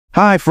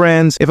Hi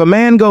friends, if a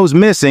man goes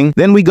missing,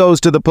 then we goes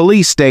to the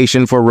police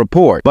station for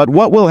report. But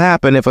what will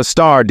happen if a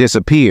star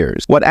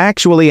disappears? What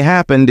actually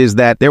happened is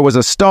that there was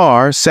a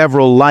star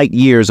several light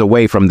years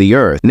away from the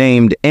Earth,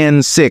 named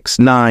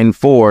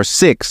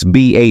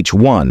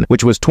N6946BH1,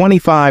 which was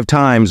 25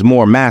 times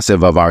more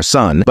massive of our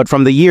Sun. But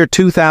from the year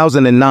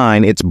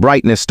 2009, its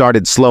brightness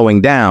started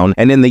slowing down,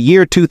 and in the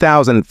year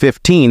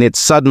 2015, it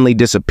suddenly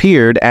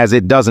disappeared as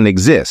it doesn't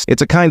exist.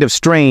 It's a kind of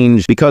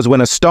strange, because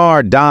when a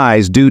star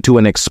dies due to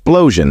an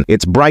explosion,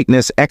 its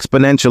brightness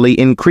exponentially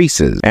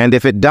increases, and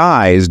if it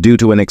dies due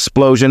to an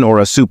explosion or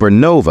a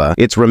supernova,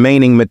 its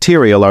remaining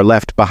material are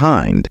left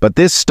behind. But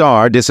this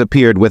star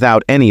disappeared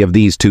without any of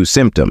these two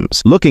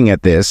symptoms. Looking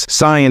at this,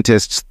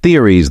 scientists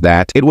theories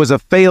that it was a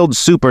failed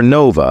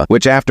supernova,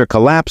 which after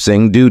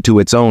collapsing due to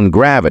its own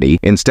gravity,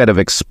 instead of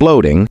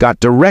exploding, got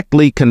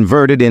directly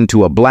converted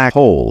into a black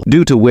hole,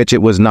 due to which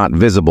it was not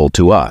visible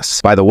to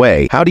us. By the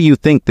way, how do you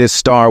think this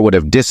star would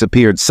have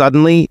disappeared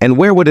suddenly, and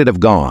where would it have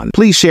gone?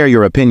 Please share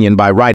your opinion by writing